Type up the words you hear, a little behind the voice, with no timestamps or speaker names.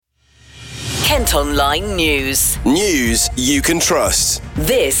Kent Online News. News you can trust.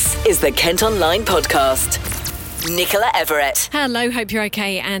 This is the Kent Online Podcast. Nicola Everett. Hello, hope you're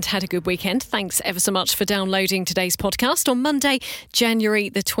okay and had a good weekend. Thanks ever so much for downloading today's podcast on Monday, January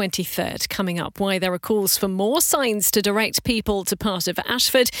the 23rd. Coming up, why there are calls for more signs to direct people to part of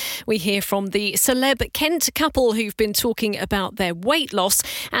Ashford. We hear from the celeb Kent couple who've been talking about their weight loss,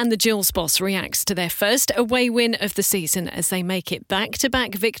 and the Gills boss reacts to their first away win of the season as they make it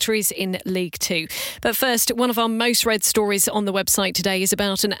back-to-back victories in League Two. But first, one of our most read stories on the website today is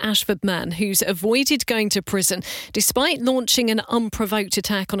about an Ashford man who's avoided going to prison despite launching an unprovoked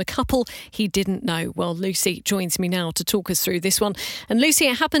attack on a couple he didn't know. Well, Lucy joins me now to talk us through this one. And Lucy,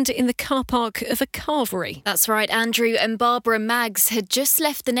 it happened in the car park of a carvery. That's right. Andrew and Barbara Maggs had just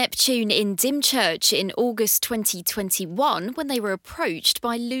left the Neptune in Dymchurch in August 2021 when they were approached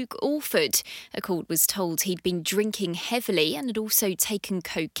by Luke Alford. Accord was told he'd been drinking heavily and had also taken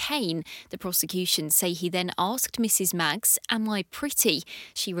cocaine. The prosecution say he then asked Mrs Maggs, "Am I pretty?"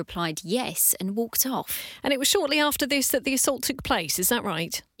 She replied yes and walked off. And it was shortly after this that the assault took place, is that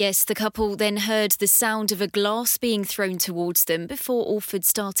right? Yes, the couple then heard the sound of a glass being thrown towards them before Alford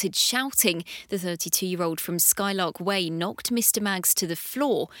started shouting. The 32-year-old from Skylark Way knocked Mr Maggs to the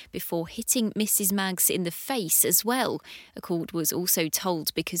floor before hitting Mrs Maggs in the face as well. Accord was also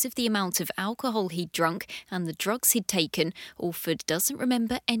told because of the amount of alcohol he'd drunk and the drugs he'd taken, Alford doesn't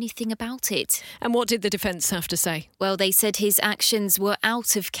remember anything about it. And what did the defence have to say? Well, they said his actions were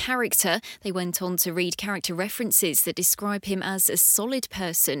out of character. They went on to read character references that describe him as a solid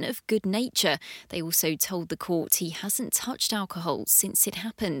person of good nature. They also told the court he hasn't touched alcohol since it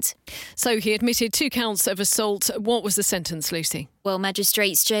happened. So he admitted 2 counts of assault. What was the sentence, Lucy? Well,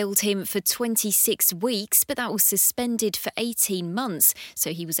 magistrates jailed him for 26 weeks, but that was suspended for 18 months,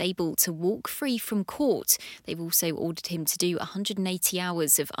 so he was able to walk free from court. They've also ordered him to do 180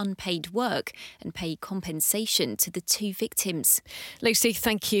 hours of unpaid work and pay compensation to the 2 victims. Lucy,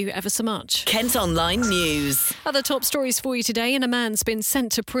 thank you ever so much. Kent Online News. Other top stories for you today, and a man's been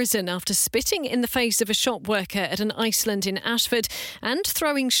sent to prison after spitting in the face of a shop worker at an Iceland in Ashford and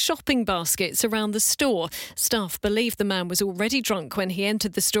throwing shopping baskets around the store. Staff believe the man was already drunk when he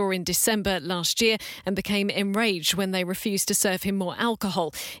entered the store in December last year and became enraged when they refused to serve him more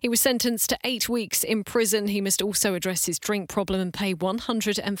alcohol. He was sentenced to 8 weeks in prison. He must also address his drink problem and pay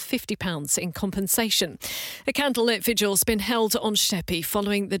 £150 in compensation. A candlelit vigil's been held on Sheppey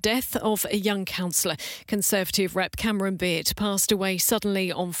following the death of a young councillor. Conservative rep Cameron Beard passed away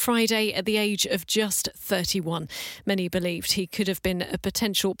suddenly on Friday at the age of just 31. Many believed he could have been a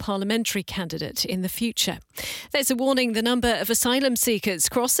potential parliamentary candidate in the future. There's a warning: the number of asylum seekers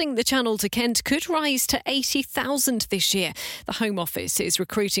crossing the Channel to Kent could rise to 80,000 this year. The Home Office is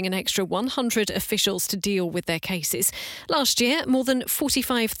recruiting an extra 100 officials to deal with their cases. Last year, more than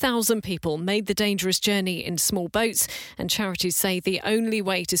 45,000 people made the dangerous journey in small boats, and charities say the only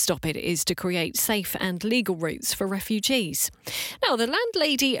way to stop it is to create safe and legal routes for refugees. Now, the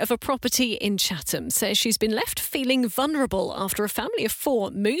landlady of a property in Chatham says she's been left feeling vulnerable after a family of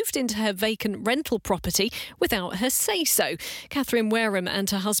 4 moved into her vacant rental property without her say-so. Catherine Wareham and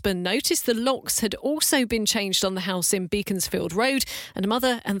her husband noticed the locks had also been changed on the house in Beaconsfield Road, and a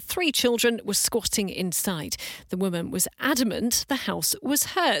mother and 3 children were squatting inside. The woman was adamant the house was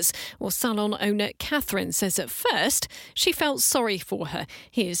hers. Well, salon owner Catherine says at first she felt sorry for her.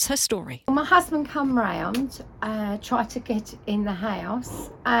 Here's her story. My husband come round, tried to get in the house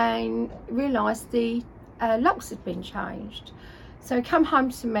and realised the locks had been changed. So he come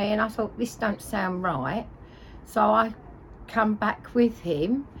home to me and I thought, this don't sound right. So I come back with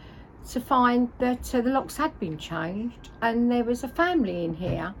him to find that the locks had been changed and there was a family in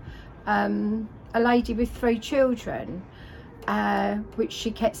here, a lady with 3 children, which she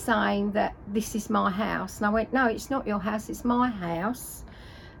kept saying that this is my house. And I went, no, it's not your house, it's my house.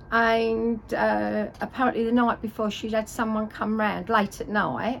 And apparently the night before she'd had someone come round late at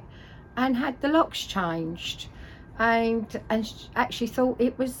night and had the locks changed, and she actually thought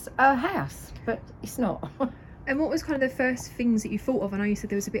it was her house, but it's not. And what was kind of the first things that you thought of? I know you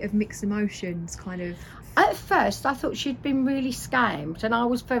said there was a bit of mixed emotions, kind of. At first I thought she'd been really scammed and I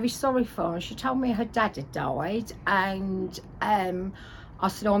was very sorry for her. She told me her dad had died, and I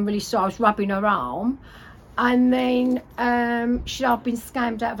said, oh, I'm really sorry. I was rubbing her arm. And then she'd I've been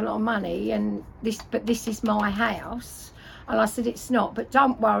scammed out of a lot of money, and this is my house. And I said, it's not, but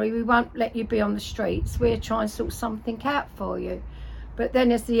don't worry, we won't let you be on the streets. We'll try and sort something out for you. But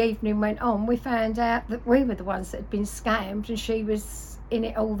then as the evening went on, we found out that we were the ones that had been scammed and she was in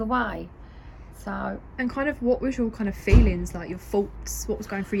it all the way. So. And kind of what was your kind of feelings, like your thoughts, what was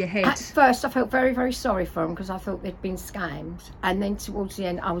going through your head? At first I felt very, very sorry for them because I thought they'd been scammed. And then towards the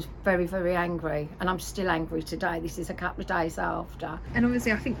end I was very, very angry. And I'm still angry today. This is a couple of days after. And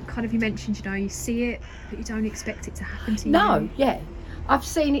obviously I think kind of you mentioned, you know, you see it, but you don't expect it to happen to you. No, yeah. I've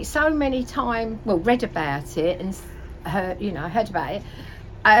seen it so many times, well, read about it and heard about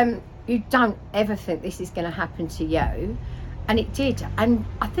it. You don't ever think this is going to happen to you. And it did, and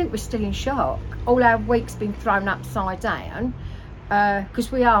I think we're still in shock. All our week's been thrown upside down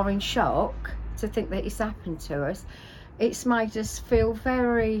because we are in shock to think that it's happened to us. It's made us feel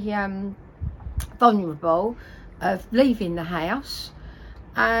very vulnerable of leaving the house.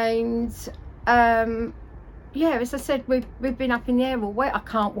 And as I said, we've been up in the air all week. I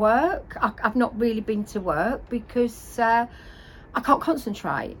can't work. I've not really been to work because I can't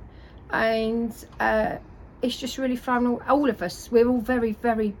concentrate. And it's just really thrown all of us. We're all very,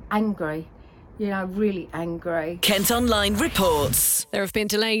 very angry. You know, really angry. Kent Online reports. There have been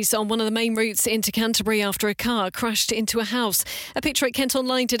delays on one of the main routes into Canterbury after a car crashed into a house. A picture at Kent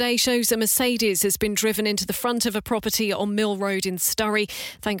Online today shows a Mercedes has been driven into the front of a property on Mill Road in Surrey.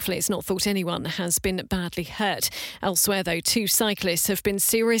 Thankfully, it's not thought anyone has been badly hurt. Elsewhere, though, 2 cyclists have been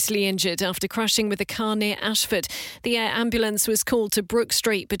seriously injured after crashing with a car near Ashford. The air ambulance was called to Brook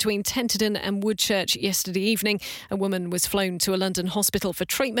Street between Tenterden and Woodchurch yesterday evening. A woman was flown to a London hospital for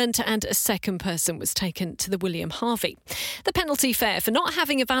treatment and a second person was taken to the William Harvey. The penalty fare for not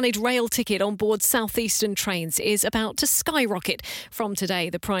having a valid rail ticket on board South Eastern trains is about to skyrocket. From today,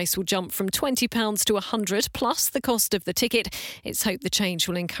 the price will jump from £20 to £100 plus the cost of the ticket. It's hoped the change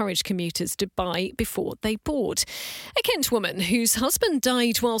will encourage commuters to buy before they board. A Kent woman whose husband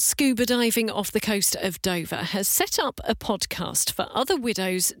died while scuba diving off the coast of Dover has set up a podcast for other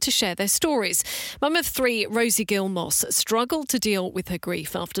widows to share their stories. Mum of 3, Rosie Gill Moss, struggled to deal with her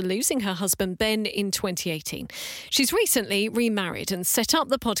grief after losing her husband Ben in 2018. She's recently remarried and set up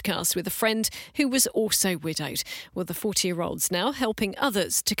the podcast with a friend who was also widowed. Well, the 40-year-old's now helping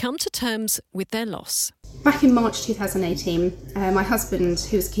others to come to terms with their loss. Back in March 2018, my husband,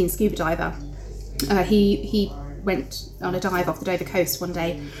 who was a keen scuba diver, he went on a dive off the Dover coast one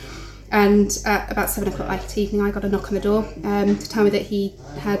day, and at about 7 o'clock that evening I got a knock on the door to tell me that he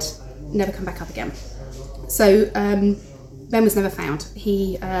had never come back up again. So Ben was never found.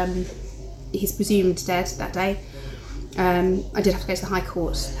 He's presumed dead that day. I did have to go to the High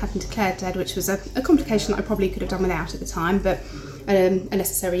Court, have him declared dead, which was a complication that I probably could have done without at the time, but a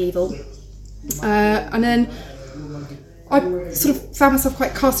necessary evil. And then I sort of found myself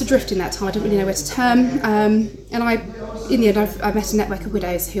quite cast adrift in that time. I didn't really know where to turn. And in the end, I met a network of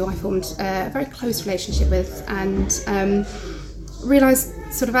widows who I formed a very close relationship with, and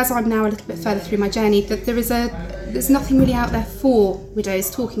realised, sort of as I'm now a little bit further through my journey, that there's nothing really out there for widows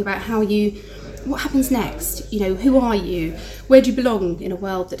talking about what happens next. You know, who are you? Where do you belong in a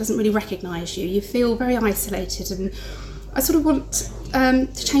world that doesn't really recognise you? You feel very isolated, and I sort of want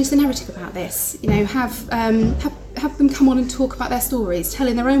to change the narrative about this. You know, have them come on and talk about their stories, tell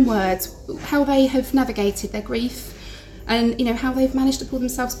in their own words how they have navigated their grief, and you know how they've managed to pull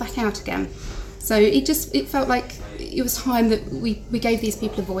themselves back out again. So it felt like it was time that we gave these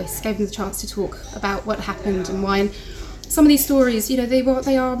people a voice, gave them the chance to talk about what happened and why. And some of these stories, you know,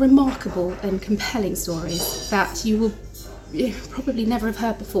 they are remarkable and compelling stories that you will probably never have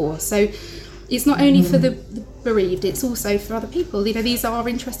heard before. So it's not only for the bereaved, it's also for other people. You know, these are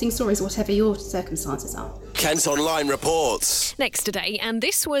interesting stories, whatever your circumstances are. Kent Online reports. Next today, and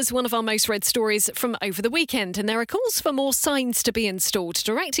this was one of our most read stories from over the weekend, and there are calls for more signs to be installed,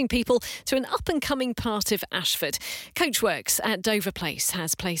 directing people to an up-and-coming part of Ashford. Coachworks at Dover Place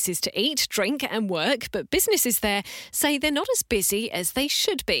has places to eat, drink and work, but businesses there say they're not as busy as they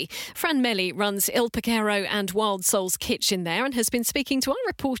should be. Fran Melli runs Il Picaro and Wild Souls Kitchen there and has been speaking to our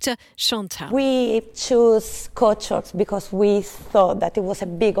reporter, Chantal. We choose Coachworks because we thought that it was a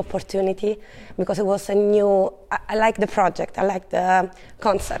big opportunity, because it was a new... I like the project, I like the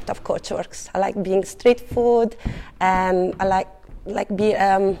concept of Coachworks. I like being street food, and I like be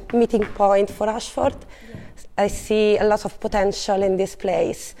a meeting point for Ashford. Yes. I see a lot of potential in this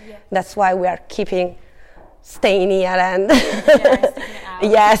place. Yeah. That's why we are staying here and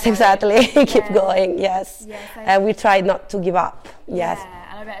yes, exactly. Keep going. Yes, and we try not to give up. Yes.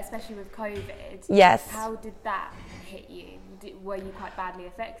 Yeah, and I bet especially with COVID. Yes. How did that hit you? Were you quite badly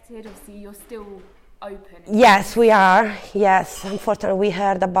affected? Obviously, you're still open. Yes, we are. Yes, unfortunately, we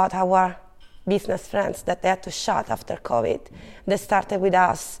heard about our business friends that they had to shut after COVID. They started with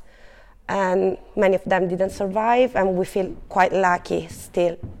us, and many of them didn't survive, and we feel quite lucky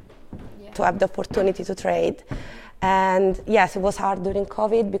still to have the opportunity to trade. And yes, it was hard during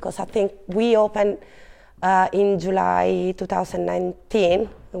COVID because I think we opened in July 2019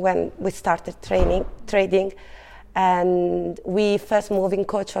 when we started trading, and we first moved in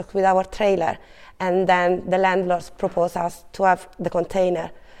Coachworks with our trailer, and then the landlords proposed us to have the container.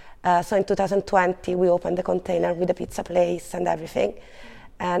 So in 2020 we opened the container with the pizza place and everything,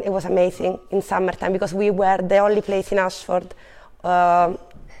 and it was amazing in summertime because we were the only place in Ashford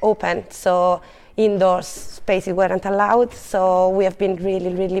open, so indoors spaces weren't allowed, so we have been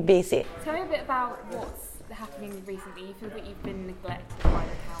really, really busy. Tell me a bit about what's happening recently. You feel that you've been neglected by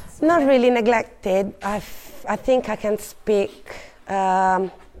the council? Not really neglected. I think I can speak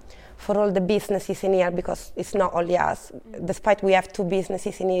for all the businesses in here because it's not only us. Despite we have 2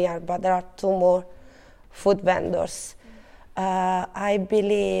 businesses in here, but there are 2 more food vendors. I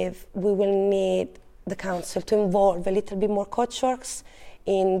believe we will need the council to involve a little bit more Coachworks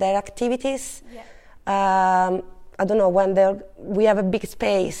in their activities. Yeah. I don't know, when we have a big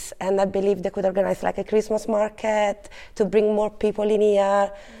space, and I believe they could organize like a Christmas market to bring more people in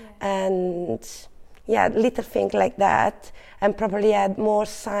here, and little things like that, and probably add more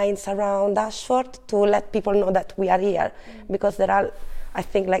signs around Ashford to let people know that we are here, because there are, I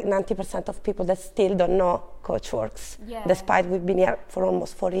think, like 90% of people that still don't know Coachworks, despite we've been here for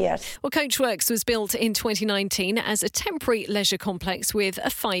almost 4 years. Well, Coachworks was built in 2019 as a temporary leisure complex with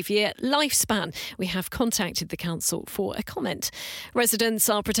a 5-year lifespan. We have contacted the council for a comment. Residents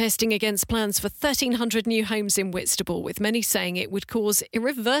are protesting against plans for 1,300 new homes in Whitstable, with many saying it would cause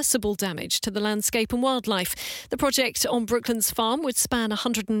irreversible damage to the landscape and wildlife. The project on Brooklands Farm would span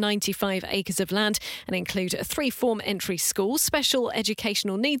 195 acres of land and include a 3-form entry school, special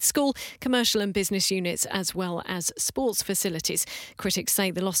educational needs school, commercial and business units, as well as sports facilities. Critics say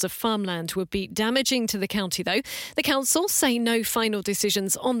the loss of farmland would be damaging to the county, though. The council say no final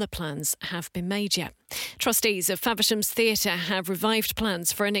decisions on the plans have been made yet. Trustees of Faversham's Theatre have revived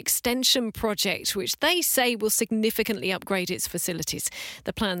plans for an extension project which they say will significantly upgrade its facilities.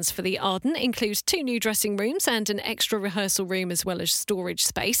 The plans for the Arden include 2 new dressing rooms and an extra rehearsal room, as well as storage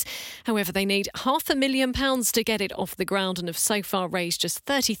space. However, they need £500,000 to get it off the ground and have so far raised just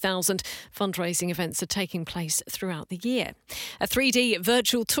 £30,000. Fundraising events are taking place throughout the year. A 3D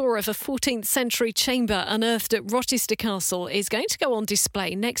virtual tour of a 14th century chamber unearthed at Rochester Castle is going to go on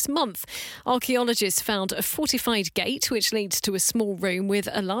display next month. Archaeologists found a fortified gate which leads to a small room with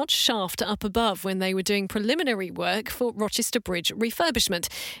a large shaft up above when they were doing preliminary work for Rochester Bridge refurbishment.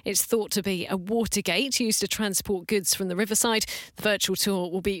 It's thought to be a water gate used to transport goods from the riverside. The virtual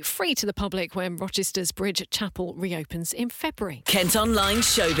tour will be free to the public when Rochester's Bridge Chapel reopens in February. Kent Online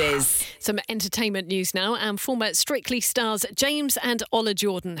Showbiz. Some entertainment news now, and former Strictly stars James and Ola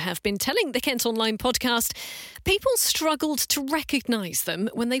Jordan have been telling the Kent Online podcast people struggled to recognise them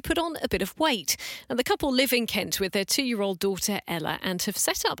when they put on a bit of weight. And the couple live in Kent with their 2-year-old daughter Ella and have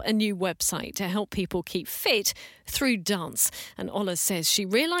set up a new website to help people keep fit through dance. And Ola says she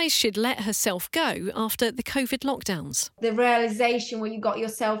realised she'd let herself go after the COVID lockdowns. The realisation when you got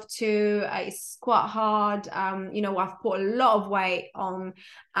yourself to, it's quite hard. I've put a lot of weight on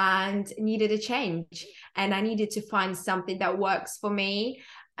and needed a change. And I needed to find something that works for me.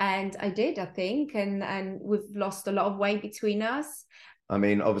 And I did, I think. And we've lost a lot of weight between us. I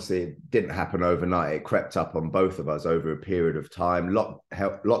mean, obviously, it didn't happen overnight. It crept up on both of us over a period of time.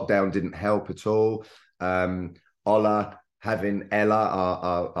 Lockdown didn't help at all. Ola having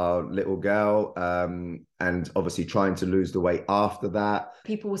Ella, our little girl, and obviously trying to lose the weight after that.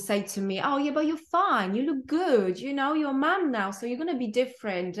 People will say to me, oh, yeah, but you're fine. You look good. You're a mum now, so you're going to be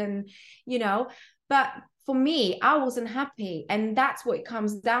different. And, but for me, I wasn't happy. And that's what it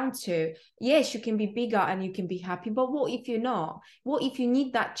comes down to. Yes, you can be bigger and you can be happy, but what if you're not? What if you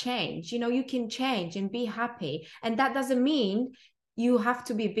need that change? You can change and be happy. And that doesn't mean you have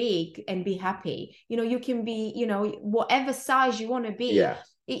to be big and be happy. You can be, whatever size you want to be. Yeah.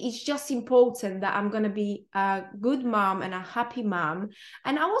 It's just important that I'm going to be a good mom and a happy mom.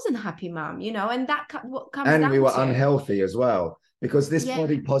 And I wasn't a happy mom, and that what comes down to. And we were unhealthy as well. Because this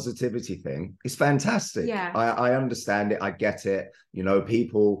body positivity thing is fantastic. Yeah. I understand it. I get it.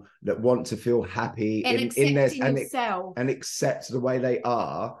 People that want to feel happy in their and accept the way they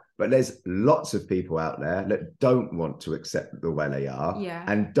are. But there's lots of people out there that don't want to accept the way they are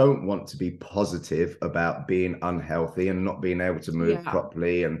and don't want to be positive about being unhealthy and not being able to move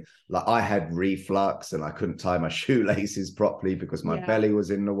properly. And like I had reflux and I couldn't tie my shoelaces properly because my belly was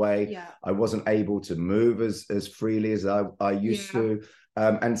in the way. Yeah. I wasn't able to move as freely as I used to.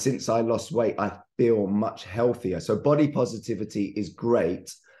 And since I lost weight, I feel much healthier. So body positivity is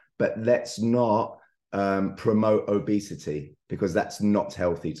great, but let's not promote obesity. because that's not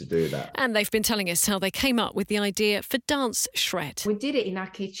healthy to do that. And they've been telling us how they came up with the idea for Dance Shred. We did it in our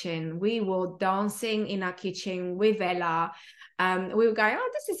kitchen. We were dancing in our kitchen with Ella. We were going, oh,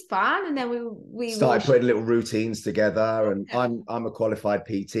 this is fun. And then we started putting little routines together. And I'm a qualified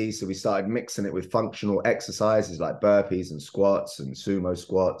PT, so we started mixing it with functional exercises like burpees and squats and sumo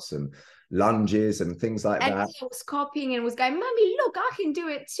squats and lunges and things like that. And he was copying and was going, Mummy, look, I can do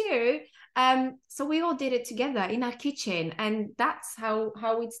it too. So we all did it together in our kitchen, and that's how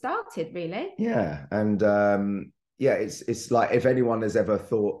it started, really. Yeah, and it's like, if anyone has ever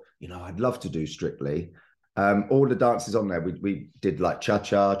thought, I'd love to do Strictly, all the dances on there, we did like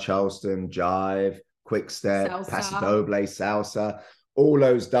cha-cha, Charleston, jive, quick step, salsa, paso doble, salsa, all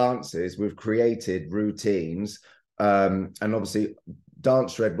those dances. We've created routines, and obviously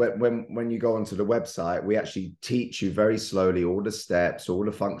Dance Shred, when you go onto the website, we actually teach you very slowly all the steps, all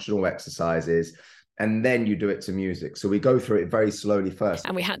the functional exercises, and then you do it to music. So we go through it very slowly first.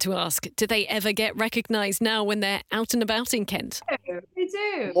 And we had to ask, do they ever get recognised now when they're out and about in Kent? They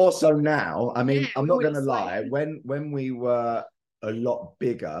do. Also now, I mean, I'm not going to lie, when we were a lot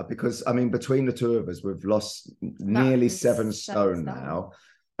bigger, because, I mean, between the two of us, we've lost nearly 7 stone now.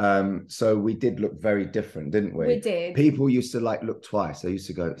 So we did look very different, didn't we? We did. People used to look twice. They used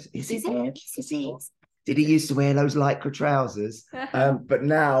to go, is it? Did he used to wear those lycra trousers? But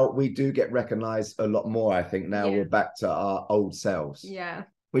now we do get recognised a lot more. I think now we're back to our old selves. Yeah.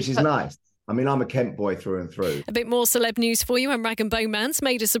 Which is nice. I mean, I'm a Kent boy through and through. A bit more celeb news for you, and Rag and Bone Man's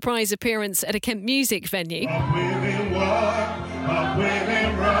made a surprise appearance at a Kent music venue.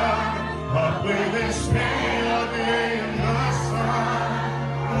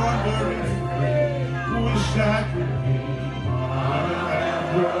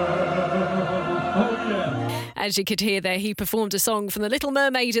 As you could hear there, he performed a song from The Little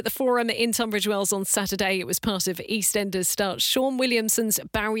Mermaid at the Forum in Tunbridge Wells on Saturday. It was part of EastEnders star Sean Williamson's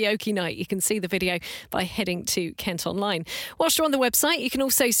Karaoke Night. You can see the video by heading to Kent Online. Whilst you're on the website, you can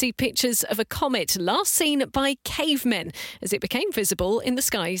also see pictures of a comet last seen by cavemen as it became visible in the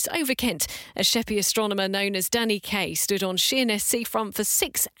skies over Kent. A Sheppey astronomer known as Danny Kay stood on Sheerness seafront for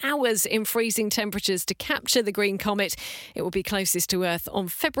 6 hours in freezing temperatures to capture the green comet. It will be closest to Earth on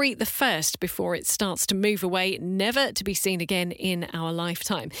February the 1st before it starts to move away, never to be seen again in our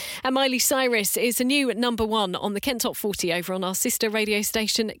lifetime. And Miley Cyrus is a new #1 on the Kent Top 40 over on our sister radio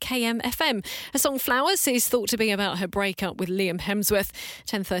station KMFM. Her song Flowers is thought to be about her breakup with Liam Hemsworth.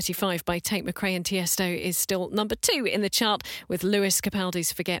 10:35 by Tate McRae and Tiesto is still #2 in the chart, with Lewis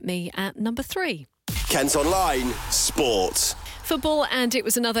Capaldi's Forget Me at #3. Kent Online Sport. Football, and it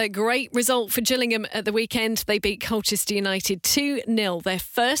was another great result for Gillingham at the weekend. They beat Colchester United 2-0, their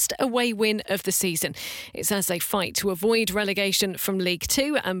first away win of the season. It's as they fight to avoid relegation from League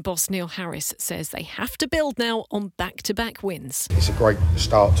Two, and boss Neil Harris says they have to build now on back-to-back wins. It's a great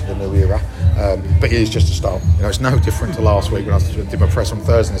start to the new era, but it is just a start. It's no different to last week when I did my press on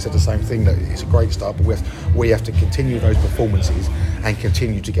Thursday and I said the same thing, that it's a great start, but we have to continue those performances and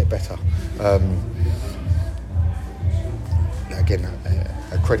continue to get better. Again,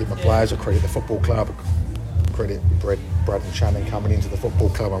 I credit my players, I credit the football club, I credit Brad and Shannon coming into the football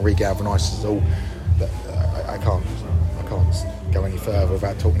club and re-galvanising us all. I can't go any further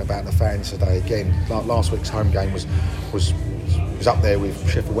without talking about the fans today. Again, last week's home game was up there with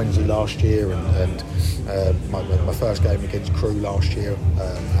Sheffield Wednesday last year, and my first game against Crewe last year.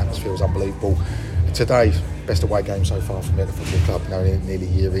 Atmosphere was unbelievable. Today, best away game so far from me at the football club, nearly a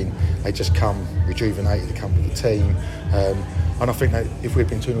year in. They just come rejuvenated, they come with the team. And I think that if we'd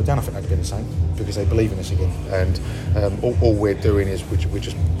been 2-0 down, I think they'd have been the same, because they believe in us again. And all we're doing is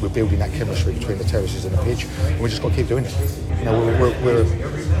we're building that chemistry between the terraces and the pitch, and we just got to keep doing it.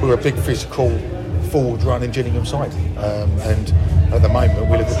 We're a big physical, forward-running Gillingham side, and at the moment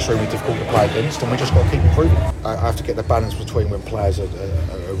we look extremely difficult to play against, and we just got to keep improving. I have to get the balance between when players are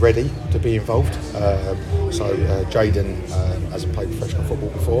ready to be involved. So Jayden hasn't played professional football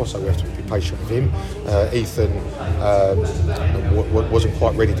before, so we have to be patient with him. Ethan wasn't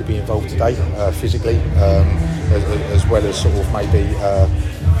quite ready to be involved today physically, as well as sort of maybe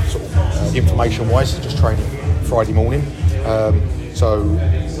information-wise, just training Friday morning.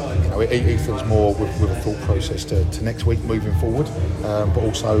 Ethan's more with a thought process to next week moving forward, but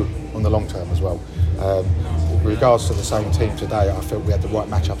also on the long term as well. With regards to the same team today, I felt we had the right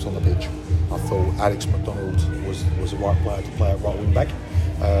matchups on the pitch. I thought Alex McDonald was the right player to play at right wing back.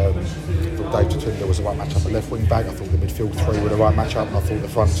 I thought Dave Tutunga was the right matchup at left wing back. I thought the midfield three were the right matchup, and I thought the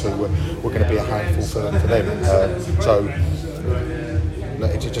front two were going to be a handful for them.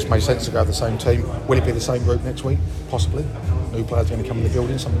 look, it just made sense to go with the same team. Will it be the same group next week? Possibly. New players going to come in the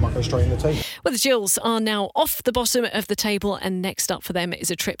building, some might go straight in the team. Well, the Gills are now off the bottom of the table, and next up for them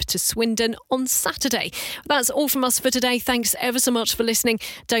is a trip to Swindon on Saturday. That's all from us for today. Thanks ever so much for listening.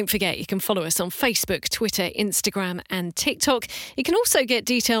 Don't forget you can follow us on Facebook, Twitter, Instagram and TikTok. You can also get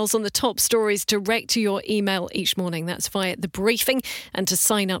details on the top stories direct to your email each morning. That's via The Briefing. And to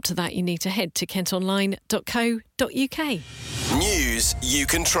sign up to that, you need to head to kentonline.co.uk. News you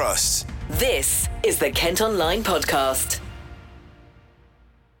can trust. This is the Kent Online Podcast.